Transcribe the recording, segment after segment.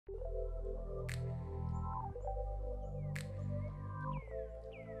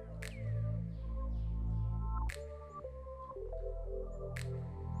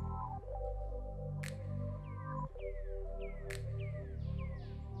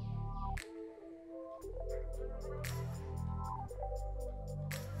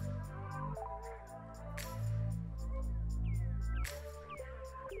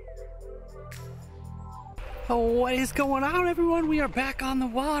Oh, what is going on, everyone? We are back on the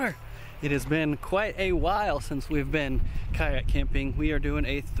water. It has been quite a while since we've been kayak camping. We are doing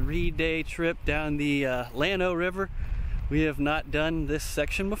a 3-day trip down the Llano River. We have not done this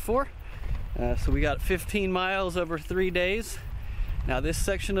section before. So we got 15 miles over 3 days. Now this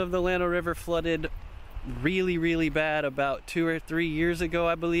section of the Llano River flooded really bad about 2 or 3 years ago,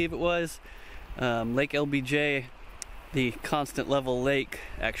 I believe it was. Lake LBJ, the constant level lake,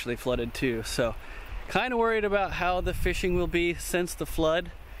 actually flooded too. So kind of worried about how the fishing will be since the flood.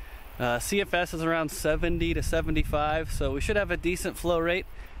 CFS is around 70 to 75, so we should have a decent flow rate.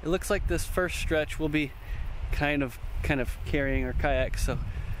 It looks like this first stretch will be kind of carrying our kayaks, so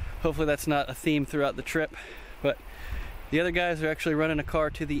hopefully that's not a theme throughout the trip. But the other guys are actually running a car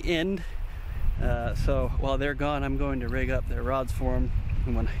to the end, so while they're gone, I'm going to rig up their rods for them.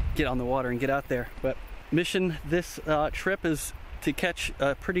 I'm going to get on the water and get out there. But mission this trip is to catch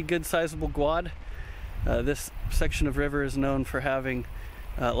a pretty good sizable guad. This section of river is known for having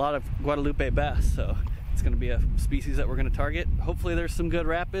a lot of Guadalupe bass, so it's going to be a species that we're going to target. Hopefully there's some good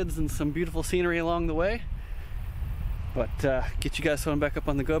rapids and some beautiful scenery along the way. But get you guys going back up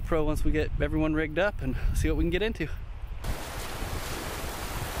on the GoPro once we get everyone rigged up and see what we can get into.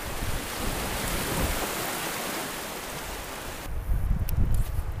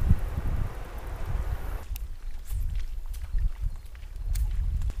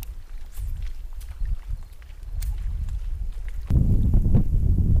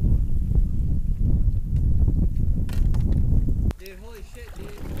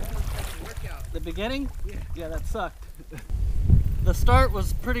 The beginning? Yeah, that sucked. The start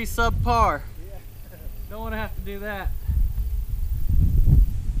was pretty subpar. Yeah. Don't want to have to do that.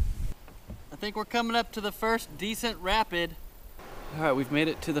 I think we're coming up to the first decent rapid. All right, we've made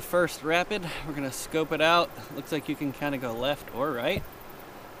it to the first rapid. We're gonna scope it out. Looks like you can kind of go left or right.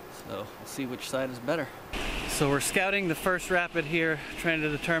 So we'll see which side is better. So we're scouting the first rapid here, trying to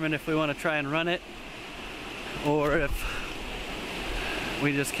determine if we want to try and run it or if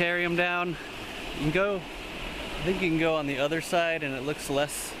we just carry them down. You can go, I think you can go on the other side and it looks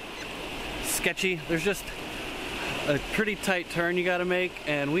less sketchy. There's just a pretty tight turn you gotta make,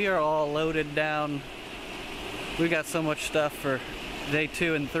 and we are all loaded down. We got so much stuff for day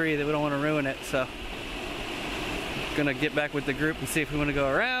 2 and 3 that we don't want to ruin it, so gonna get back with the group and see if we want to go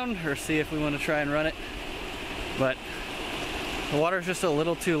around or see if we want to try and run it. But the water's just a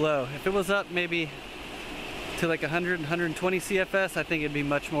little too low. If it was up maybe to like 100, 120 CFS, I think it'd be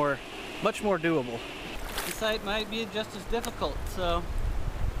much more doable. The site might be just as difficult, so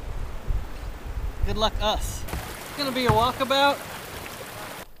good luck us. It's gonna be a walkabout.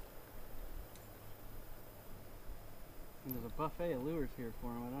 There's a buffet of lures here for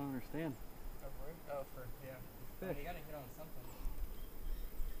him. I don't understand. Oh, for, yeah. Fish. You gotta hit on something.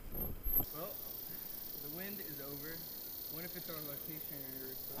 Well, the wind is over. What if it's our location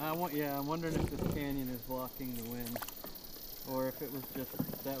or yeah, I'm wondering if this canyon is blocking the wind, or if it was just,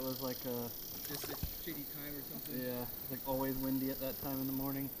 that was like a just a shitty time or something. Yeah, like always windy at that time in the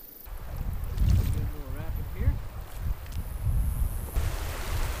morning. Good little rapid here.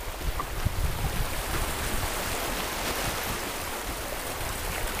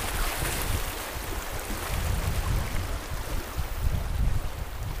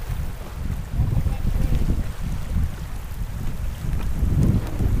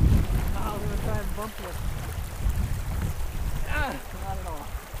 Oh, we're gonna try and bump it. Ah, not at all.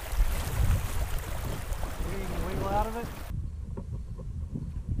 You can wiggle out of it.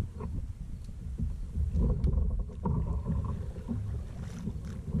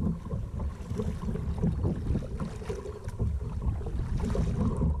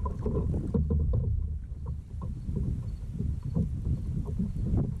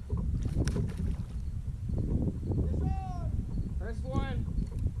 First one.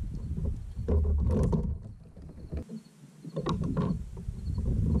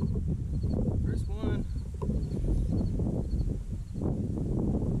 First one.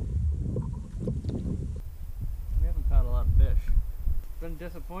 We haven't caught a lot of fish. It's been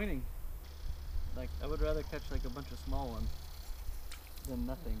disappointing. Like, I would rather catch like a bunch of small ones than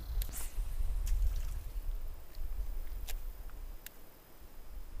nothing.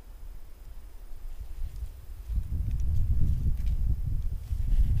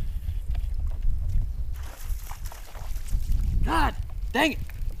 God dang it!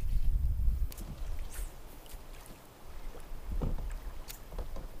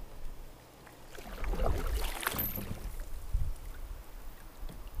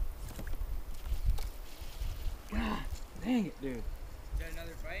 God dang it, dude. Is that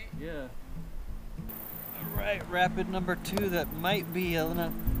another fight? Yeah. Alright, rapid number 2. That might be a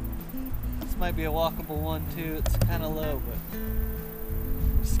little. This might be a walkable one too. It's kind of low, but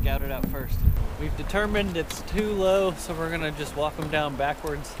we'll scout it out first. We've determined it's too low, so we're gonna just walk them down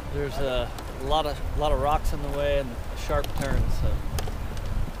backwards. There's a lot of rocks in the way and sharp turns, so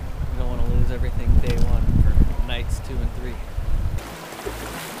we don't want to lose everything day 1 for nights 2 and 3.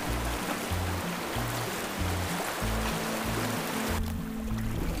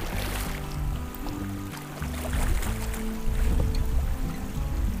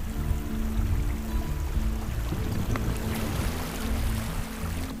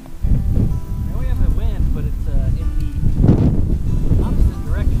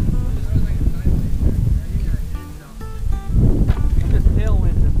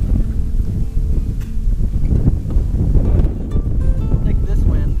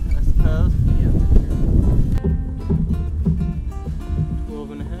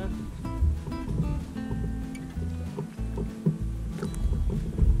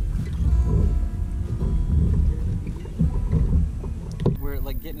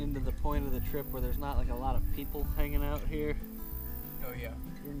 Getting into the point of the trip where there's not like a lot of people hanging out here. Oh yeah.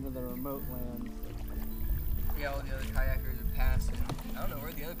 Into the remote lands. Yeah, all the other kayakers are passing. I don't know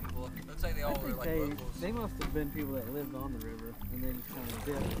where the other people are. Looks like they all were like locals. They must have been people that lived on the river and they just kind of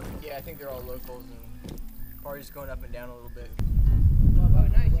dipped. Yeah, I think they're all locals and probably just going up and down a little bit. Oh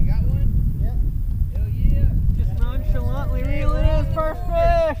nice, you got one? Yeah. Hell yeah. Just nonchalantly reeling in for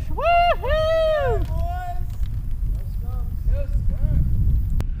fish. Woohoo!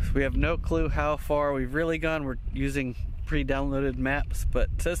 We have no clue how far we've really gone. We're using pre-downloaded maps, but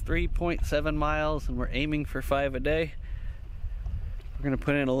it says 3.7 miles and we're aiming for 5 a day. We're gonna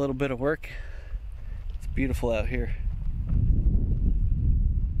put in a little bit of work. It's beautiful out here.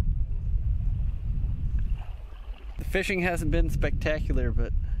 The fishing hasn't been spectacular,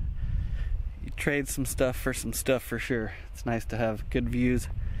 but you trade some stuff for sure. It's nice to have good views.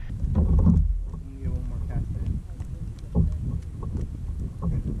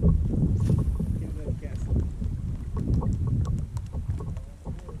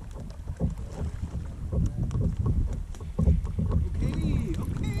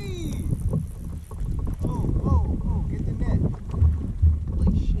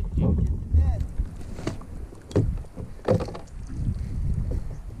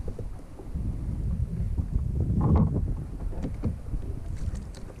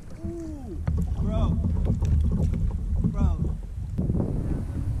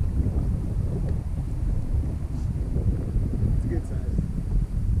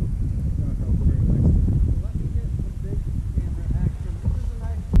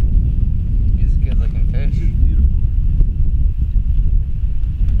 It's a good looking fish.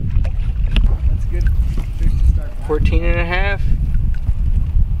 That's good fish to start. 14 and a half.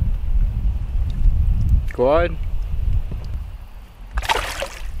 Quad.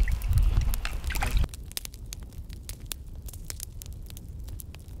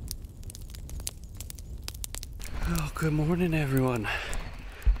 Oh, good morning everyone.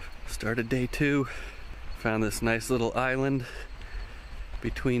 Started day 2. Found this nice little island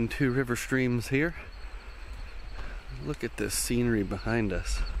between 2 river streams here. Look at this scenery behind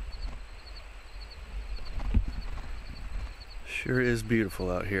us. Sure is beautiful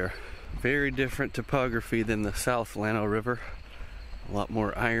out here. Very different topography than the South Llano River. A lot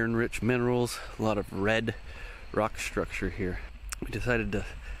more iron-rich minerals, a lot of red rock structure here. We decided to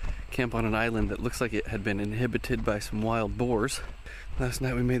camp on an island that looks like it had been inhabited by some wild boars. Last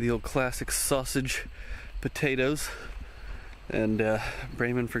night we made the old classic sausage potatoes, and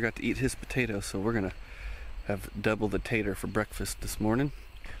Brayman forgot to eat his potatoes, so we're gonna have double the tater for breakfast this morning.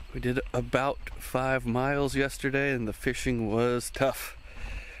 We did about 5 miles yesterday and the fishing was tough.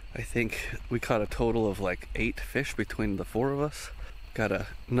 I think we caught a total of like 8 fish between the 4 of us. Got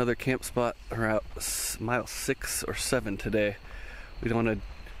another camp spot around mile 6 or 7 today. We want to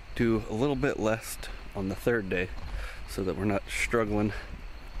do a little bit less on the 3rd day so that we're not struggling.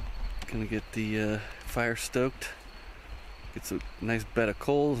 Gonna get the fire stoked, get some nice bed of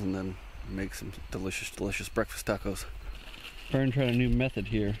coals, and then make some delicious breakfast tacos. Vern tried a new method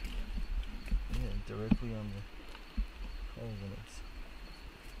here. Yeah, directly on the coals, and it's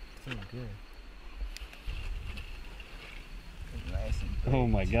so good. It's nice and baked. Oh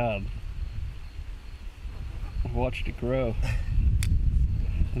my god. I watched it grow.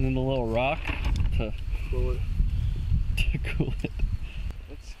 And then the little rock to Pull it. to cool it.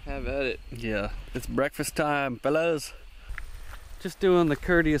 Let's have at it. Yeah, it's breakfast time, fellas. Just doing the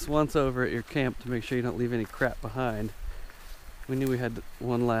courteous once over at your camp to make sure you don't leave any crap behind. We knew we had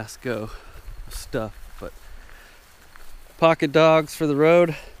one last go of stuff, but pocket dogs for the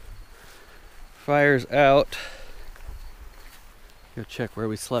road. Fire's out. Go check where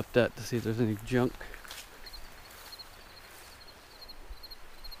we slept at to see if there's any junk.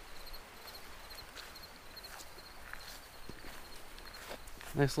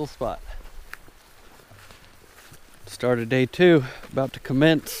 Nice little spot. Start of day 2, about to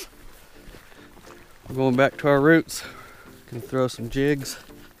commence. We're going back to our roots. Gonna throw some jigs.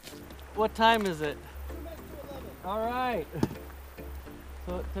 What time is it? All right.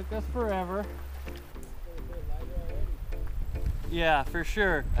 So it took us forever. Yeah, for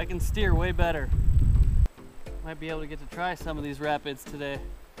sure. I can steer way better. Might be able to get to try some of these rapids today.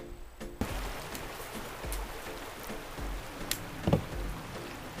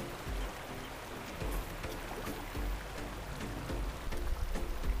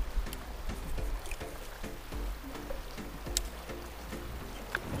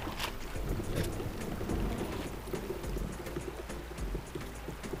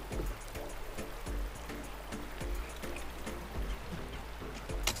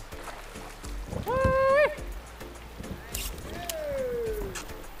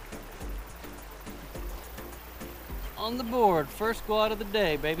 On the board, first squad of the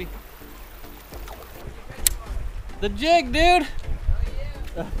day, baby. The jig, dude! Oh,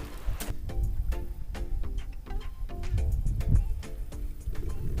 yeah.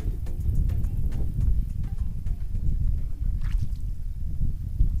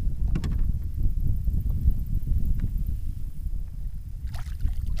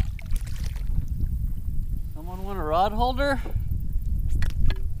 Someone want a rod holder?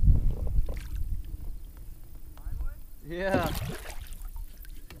 Yeah.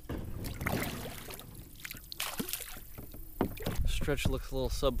 Stretch looks a little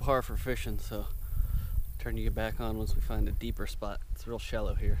subpar for fishing, so turn you back on once we find a deeper spot. It's real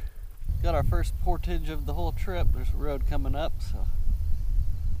shallow here. Got our first portage of the whole trip. There's a road coming up, so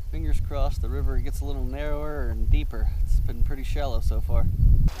fingers crossed the river gets a little narrower and deeper. It's been pretty shallow so far.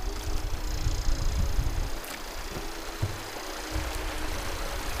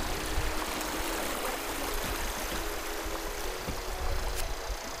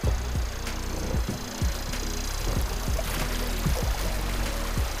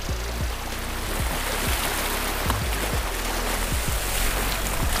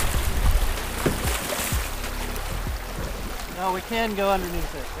 Oh, we can go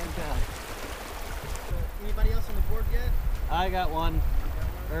underneath it, thank God. So, anybody else on the board yet? I got one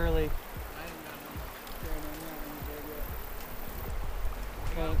early. I didn't got one. Okay, no, I'm not on the board yet.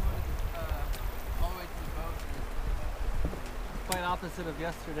 Well, All the way to the boat. quite opposite of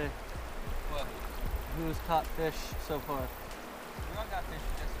yesterday. What? Who's caught fish so far? We all got fish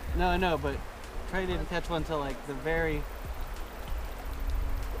yesterday. No, I know, but Trey didn't catch one till like the very...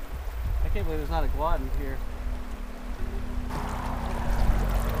 I can't believe there's not a guad in here.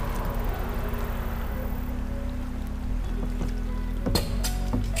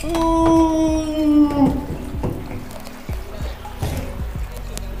 Ooh!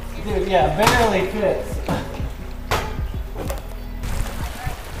 Dude, yeah, barely fits.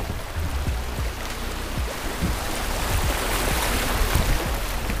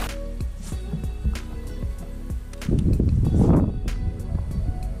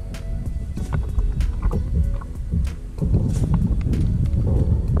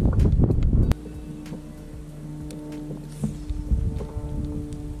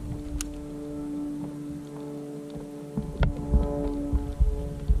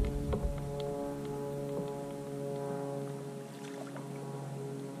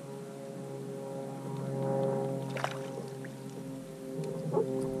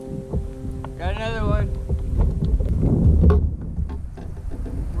 Got another one.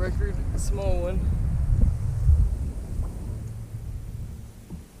 Record small one.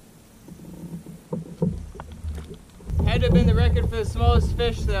 Had to have been the record for the smallest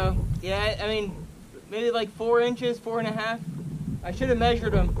fish though. Yeah, I mean, maybe like 4 inches, 4.5. I should have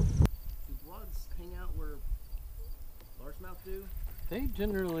measured them. Do guads hang out where largemouth do? They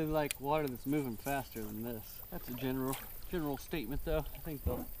generally like water that's moving faster than this. That's a general statement though. I think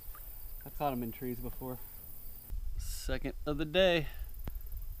they'll... I've caught them in trees before. Second of the day.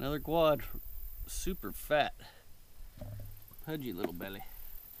 Another guad. Super fat. Pudgy little belly.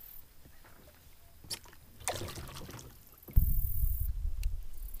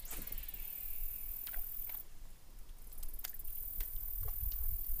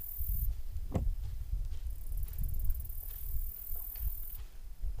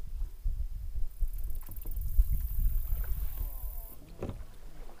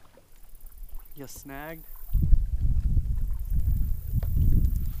 you snagged?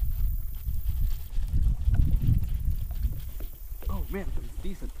 Oh man, it's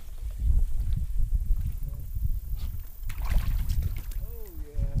decent. Oh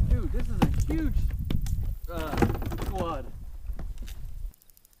yeah. Dude, this is a huge quad.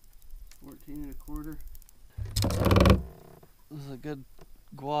 14 1/4. This is a good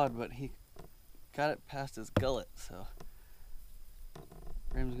quad, but he got it past his gullet, so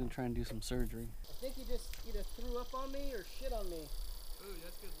Graham's gonna try and do some surgery. I think he just either threw up on me or shit on me. Ooh,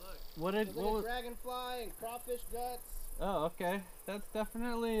 that's good luck. What did It what was was? like a dragonfly and crawfish guts. Oh, okay. That's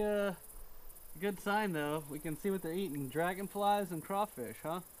definitely a good sign, though. We can see what they're eating: dragonflies and crawfish,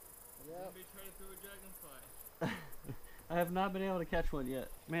 huh? Yep. Maybe try to throw a dragonfly. I have not been able to catch one yet.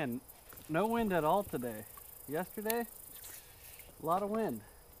 Man, no wind at all today. Yesterday, a lot of wind.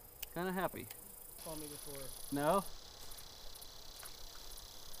 Kind of happy. Called me before. No?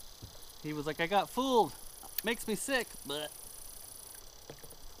 He was like, I got fooled. Makes me sick, but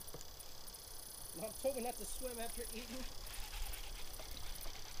Mom told me not to swim after eating.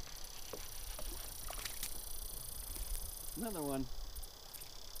 another one.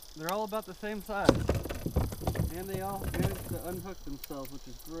 They're all about the same size. And they all managed to unhook themselves, which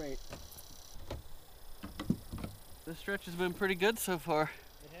is great. This stretch has been pretty good so far.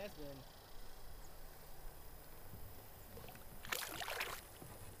 It has been.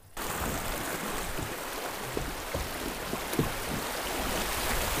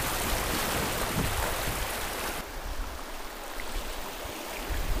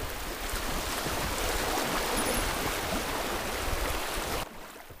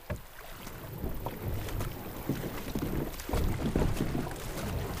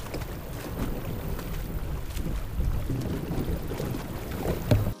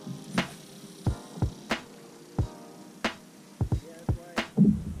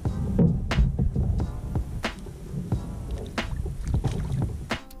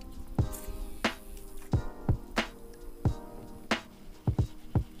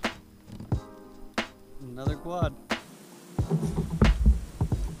 Another quad.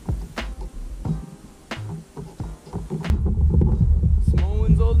 Small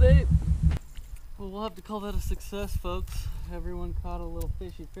ones all day. Well, we'll have to call that a success, folks. Everyone caught a little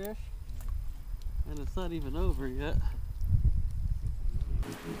fishy fish. And it's not even over yet.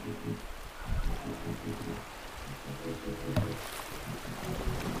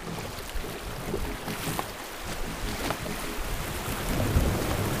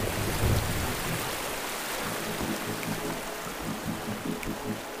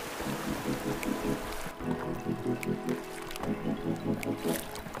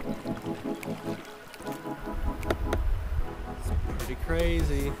 It's pretty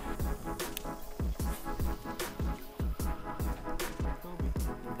crazy.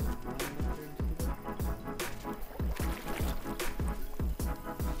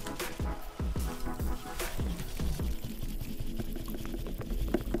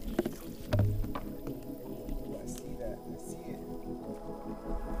 I see that. I see it.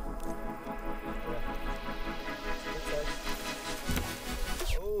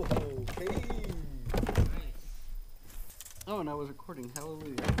 Oh, okay. Oh, and I was recording.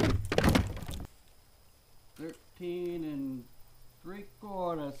 Hallelujah. 13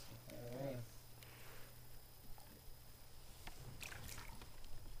 3/4.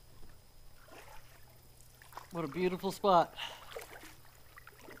 What a beautiful spot.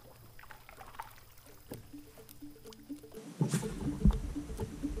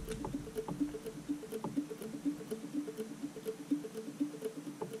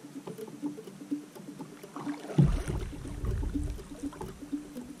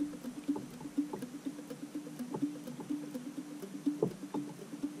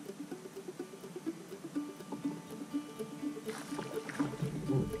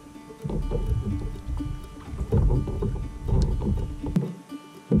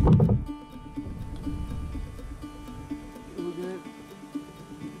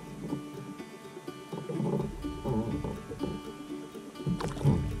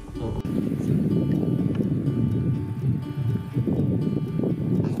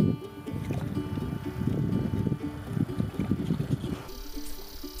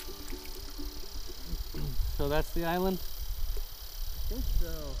 So that's the island? I think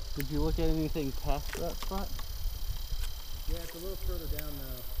so. Did you look at anything past that spot? Yeah, it's a little further down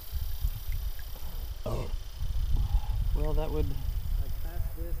now. Oh. Well, that would... Like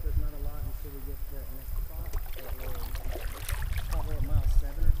past this, there's not a lot until we get to that next spot. That we're probably at mile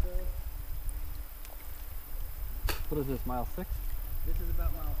 7 or so. What is this, mile 6? This is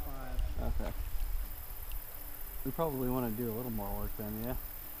about mile 5. Okay. We probably want to do a little more work then, yeah?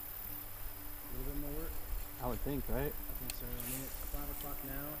 little bit more work? I would think, right? I think so. I mean, it's 5 o'clock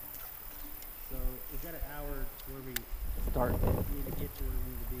now. So we've got an hour to where we Start. need to get to where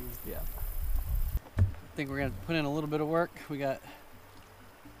we need to be. Yeah. I think we're gonna put in a little bit of work. I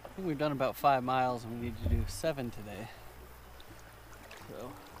think we've done about 5 miles and we need to do 7 today.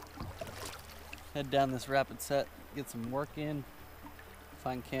 So head down this rapid set, get some work in,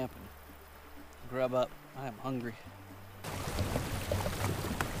 find camp and grub up. I am hungry.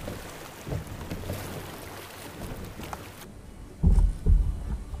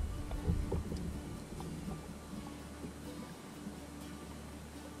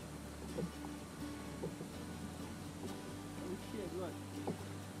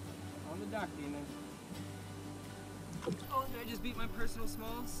 Oh, did I just beat my personal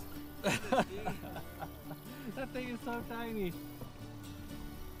smalls? That thing is so tiny.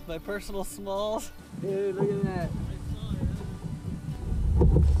 My personal smalls. Dude, look at that.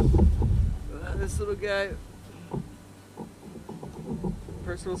 This little guy.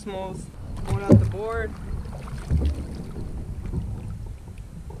 Personal smalls. Going out the board.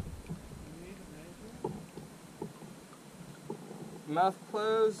 Mouth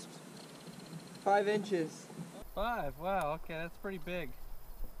closed. 5 inches. 5, wow, okay, that's pretty big.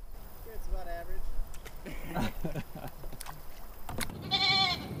 Yeah, it's about average.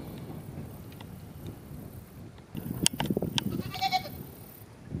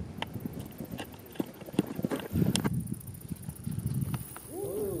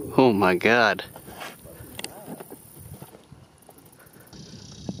 Oh my God.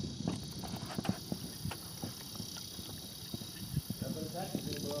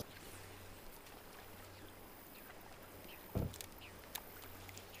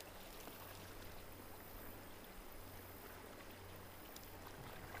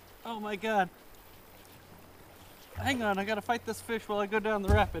 Oh my God. Hang on, I gotta fight this fish while I go down the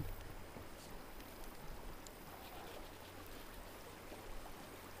rapid.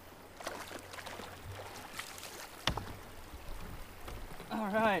 All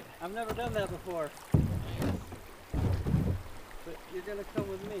right, I've never done that before. But you're gonna come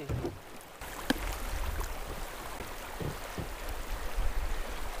with me.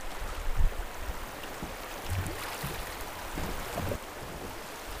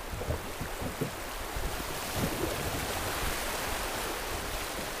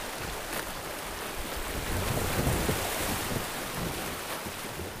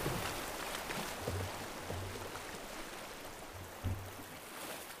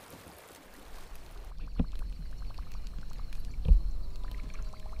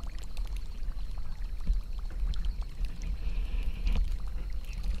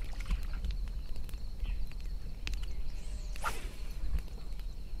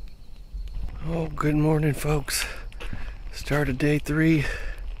 Oh, good morning, folks. Started day 3.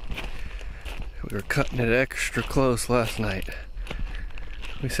 We were cutting it extra close last night.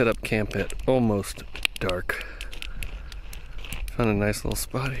 We set up camp at almost dark. Found a nice little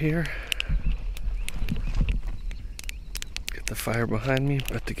spot here. Get the fire behind me.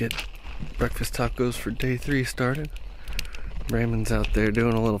 About to get breakfast tacos for day 3 started. Raymond's out there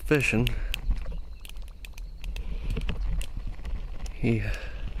doing a little fishing.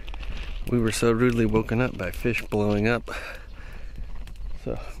 We were so rudely woken up by fish blowing up.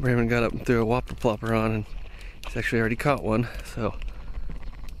 So Raymond got up and threw a whopper plopper on, and he's actually already caught one. So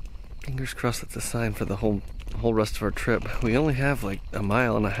fingers crossed that's a sign for the whole rest of our trip. We only have like 1.5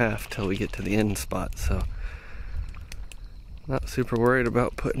 miles till we get to the end spot, so not super worried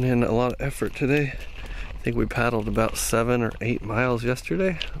about putting in a lot of effort today. I think we paddled about 7 or 8 miles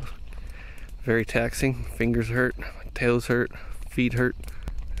yesterday. Very taxing. Fingers hurt, my toes hurt, feet hurt.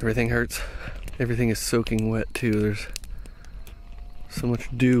 Everything hurts. Everything is soaking wet too. There's so much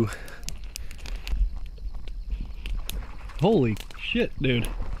dew. Holy shit, dude.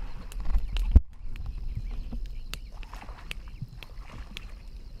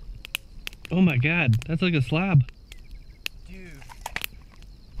 Oh my God, that's like a slab. Dude.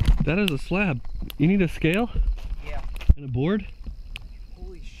 That is a slab. You need a scale? Yeah. And a board?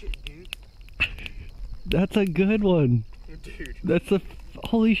 Holy shit, dude. That's a good one. Dude. That's a...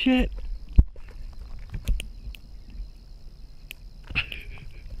 Holy shit.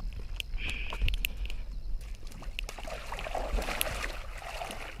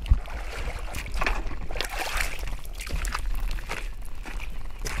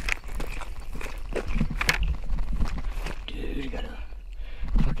 Dude, you got a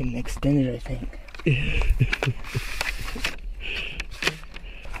fucking extended, I think.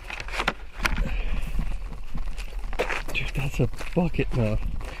 Dude, that's a bucket now.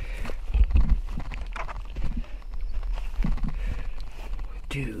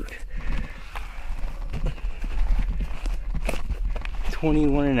 Dude.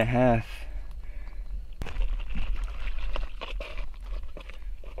 21 and a half.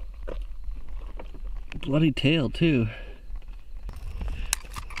 Bloody tail too.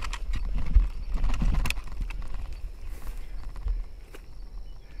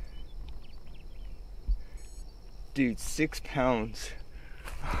 Dude, 6 pounds.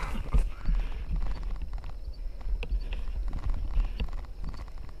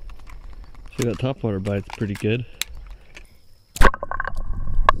 See, that topwater bite's pretty good.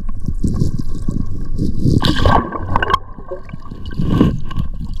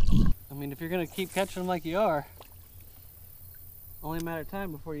 I mean, if you're gonna keep catching them like you are, only a matter of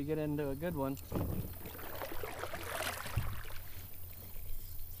time before you get into a good one.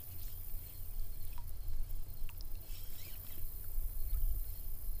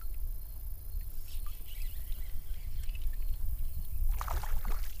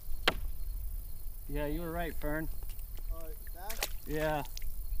 Yeah, you were right, Fern. Oh, that? Yeah.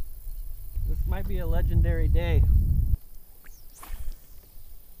 This might be a legendary day.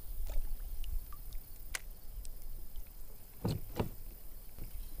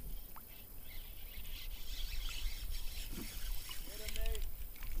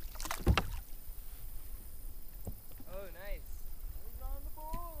 Oh, nice. He's on the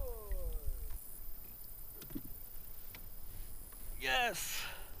board. Yes!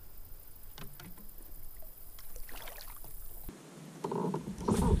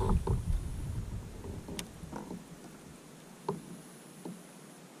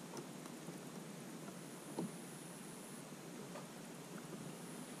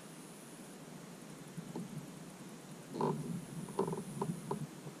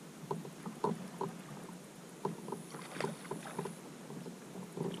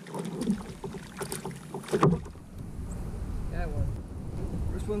 That one.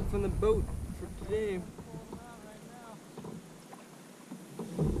 First one from the boat for today.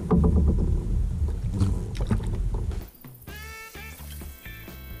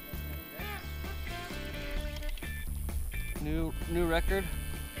 New record.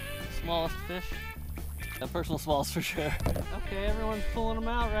 Smallest fish. A personal smallest for sure. Okay, everyone's pulling them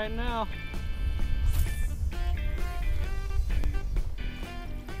out right now.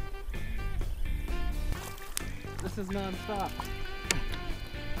 This is non-stop.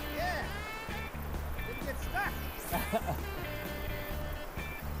 Yeah. Didn't get stuck.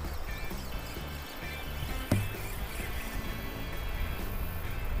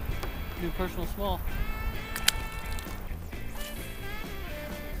 New personal small.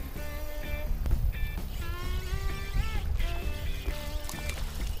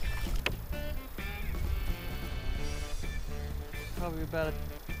 Probably about a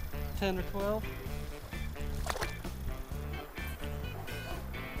 10 or 12.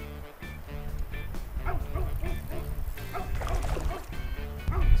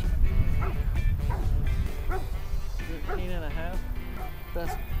 And a half.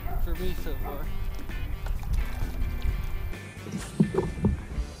 Best for me so far.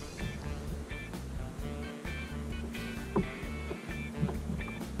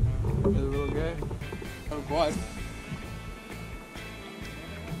 The little guy. Oh, quad.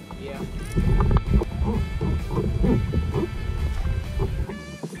 Yeah.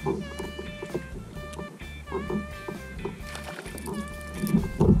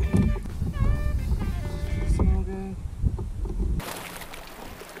 Small guy.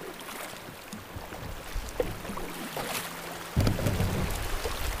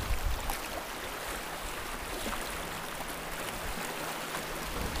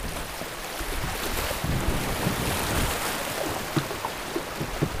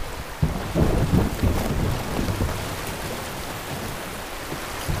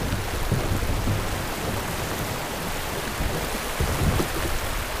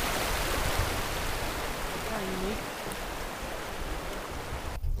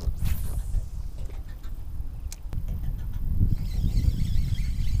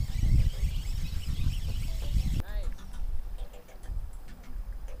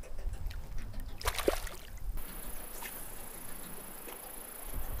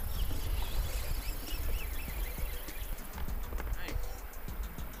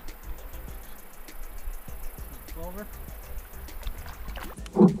 Over.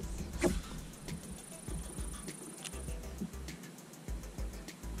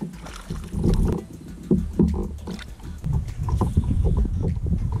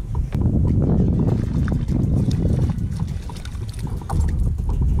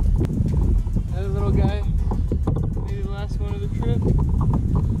 Another little guy. Maybe the last one of the trip.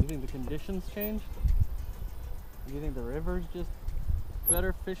 You think the conditions changed? Do you think the river's just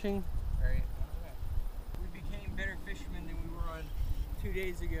better fishing? Right. We became better fishermen than we were on 2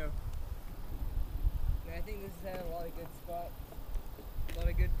 days ago. And I think this has had a lot of good spots. A lot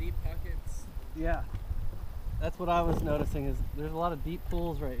of good deep pockets. Yeah. That's what I was noticing, is there's a lot of deep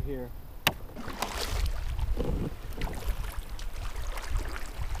pools right here.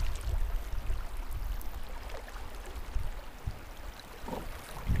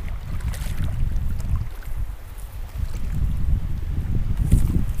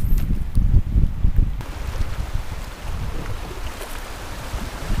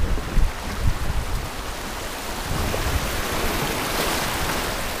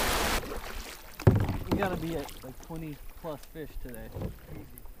 Gotta be at like 20 plus fish today. Easy.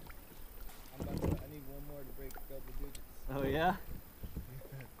 I need one more to break double digits. Oh yeah?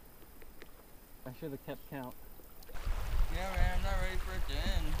 I should have kept count. Yeah man, I'm not ready for it to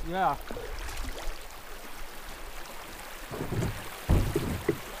end. Yeah.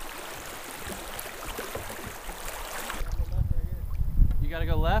 You gotta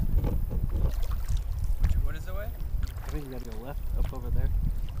go left? What is the way? I think you gotta go left, up over there.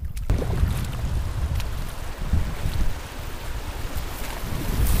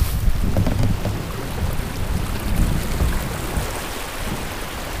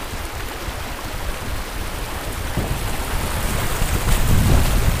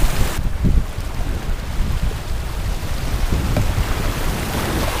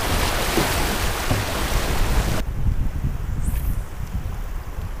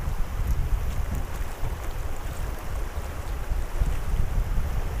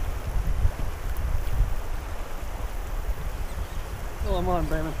 Come on,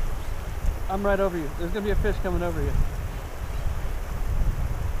 Brayman. I'm right over you. There's gonna be a fish coming over you.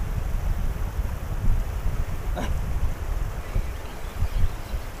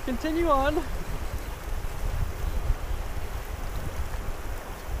 Continue on.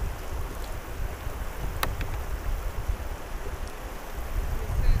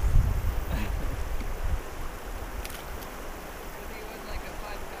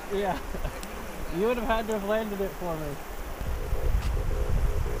 Yeah. You would have had to have landed it for me.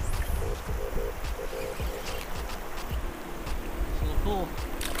 It's a little cool.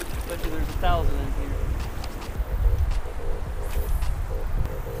 Bet you there's 1,000 in here.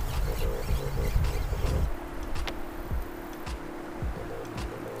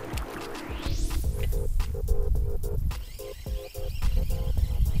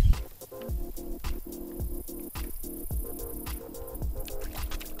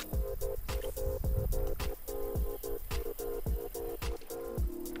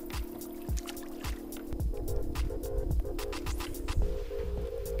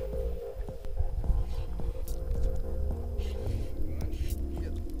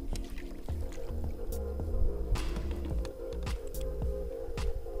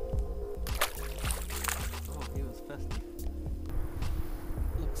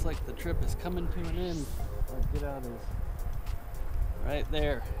 Looks like the trip is coming to an end. Our get out is right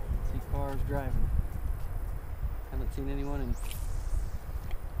there. See cars driving. Haven't seen anyone in,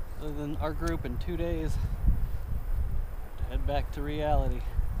 other than our group, in 2 days. Have to head back to reality.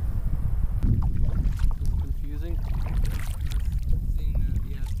 Is it confusing?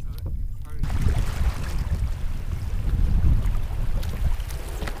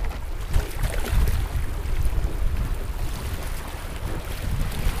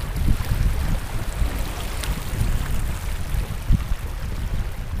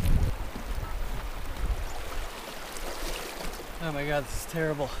 Oh my god, this is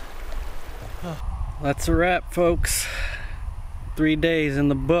terrible. Oh. That's a wrap, folks. 3 days in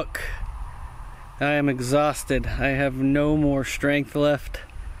the book. I am exhausted. I have no more strength left.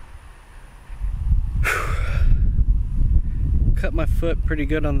 Cut my foot pretty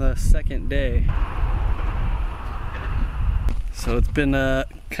good on the second day. So it's been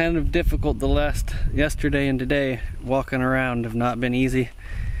kind of difficult yesterday and today. Walking around have not been easy.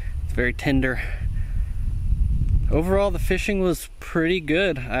 It's very tender. Overall, the fishing was pretty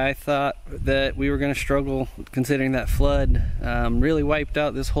good. I thought that we were going to struggle considering that flood really wiped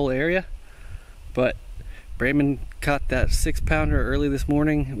out this whole area. But Brayman caught that 6-pounder early this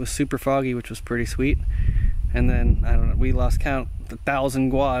morning. It was super foggy, which was pretty sweet. And then, I don't know, we lost count, 1,000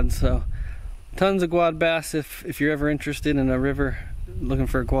 quads. So tons of quad bass. If you're ever interested in a river looking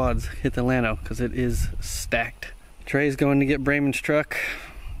for quads, hit the Llano, because it is stacked. Trey's going to get Brayman's truck.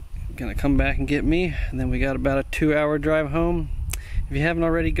 Gonna come back and get me, and then we got about a 2-hour drive home. If you haven't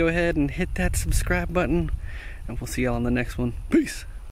already, go ahead and hit that subscribe button, and we'll see y'all on the next one. Peace.